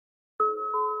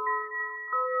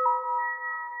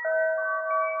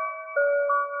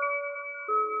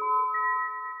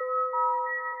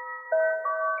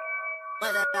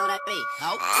I've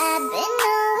been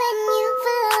knowing you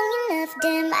for long enough,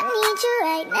 damn, I need you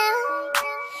right now.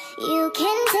 You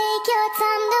can take your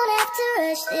time, don't have to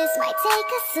rush, this might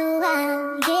take us a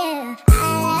while, yeah. I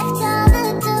left all the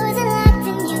doors unlocked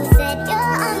and you said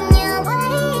you're on your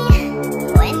way.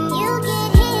 When you get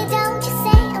here, don't you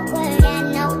say a word, got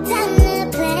no time to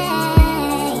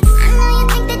play. I know you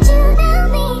think that you know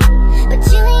me, but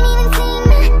you ain't even seen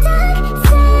my dark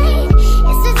side.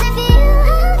 It's as if you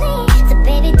hold me, so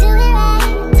baby do it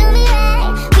right, do me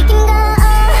right. We can go all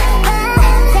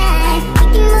time, we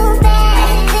can move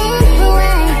fast and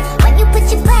rewind. When you put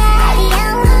your body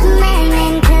on mine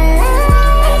and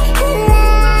collide,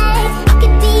 collide. It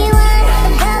could be one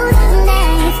of those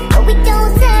nights where we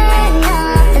don't turn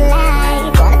off the lights.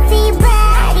 Wanna see your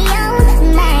body on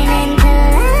mine and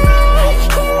collide,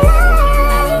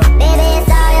 collide. Baby, it's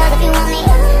all yours if you want me,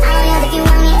 all yours if you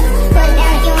want me. Put it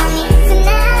down if you want me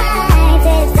tonight.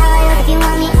 It's all yours if you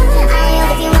want me, all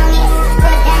yours if you want me.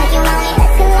 Put it down if you want me.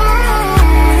 Let's collide.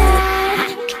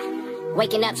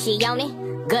 Waking up, she on it.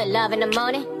 Good love in the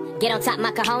morning. Get on top,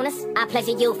 my cojones. I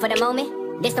pleasure you for the moment.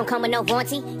 This don't come with no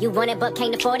warranty. You want it but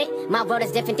can't afford it. My world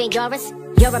is different than yours.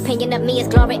 Your opinion of me is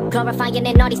glory, glorifying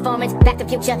in all these foreigns. Back to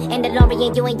Future and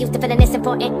DeLorean. You ain't used to feeling this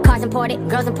important. Cars imported,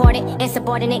 girls imported,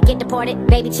 insubordinate, get deported.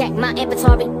 Baby, check my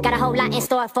inventory. Got a whole lot in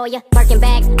store for you. Birkin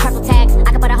bags, purple tags.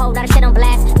 I can put a whole lot of shit on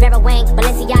blast. Vera Wang,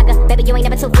 Balenciaga. Baby, you ain't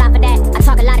never too fly for that. I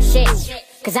talk a lot of shit,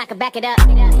 cause I can back it up.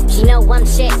 She know I'm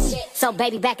shit, so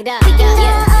baby, back it up. We can go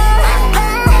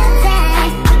all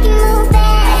time, we can move